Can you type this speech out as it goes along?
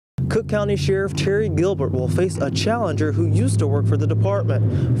Cooke County Sheriff Terry Gilbert will face a challenger who used to work for the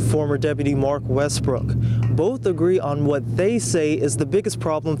department, former Deputy Mark Westbrook. Both agree on what they say is the biggest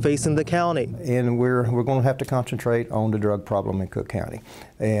problem facing the county. And we're going to have to concentrate on the drug problem in Cooke County.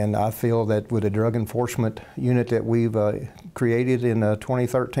 And I feel that with the drug enforcement unit that we've created in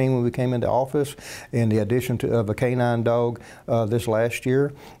 2013 when we came into office, and the addition of a canine dog this last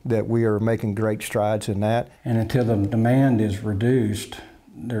year, that we are making great strides in that. And until the demand is reduced,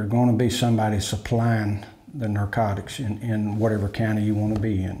 there's going to be somebody supplying the narcotics in whatever county you want to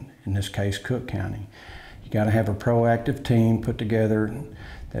be in this case, Cooke County. You got to have a proactive team put together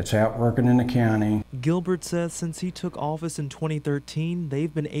that's out working in the county. Gilbert says since he took office in 2013,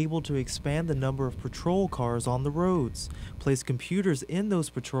 they've been able to expand the number of patrol cars on the roads, place computers in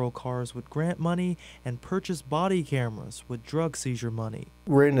those patrol cars with grant money, and purchase body cameras with drug seizure money.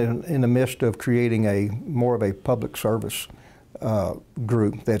 We're in the midst of creating more of a public service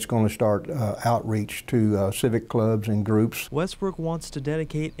group that's going to start outreach to civic clubs and groups. Westbrook wants to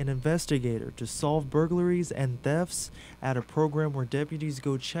dedicate an investigator to solve burglaries and thefts, add a program where deputies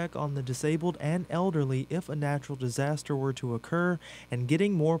go check on the disabled and elderly if a natural disaster were to occur, and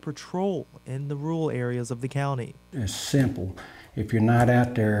getting more patrol in the rural areas of the county. It's simple. If you're not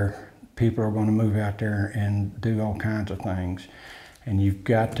out there, people are going to move out there and do all kinds of things. And you've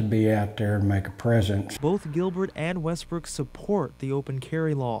got to be out there and make a presence. Both Gilbert and Westbrook support the open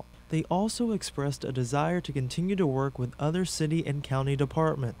carry law. They also expressed a desire to continue to work with other city and county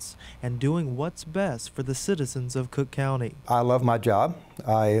departments and doing what's best for the citizens of Cooke County. I love my job.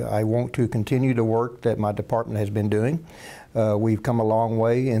 I want to continue the work that my department has been doing. We've come a long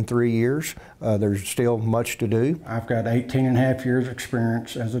way in 3 years. There's still much to do. I've got 18.5 years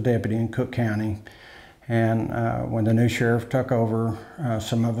experience as a deputy in Cooke County. And when the new sheriff took over,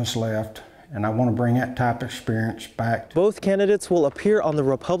 some of us left, and I want to bring that type of experience back. Both candidates will appear on the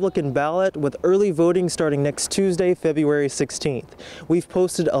Republican ballot with early voting starting next Tuesday, February 16th. We've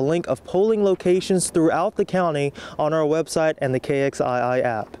posted a link of polling locations throughout the county on our website and the KXII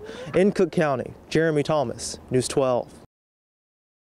app. In Cooke County, Jeremy Thomas, News 12.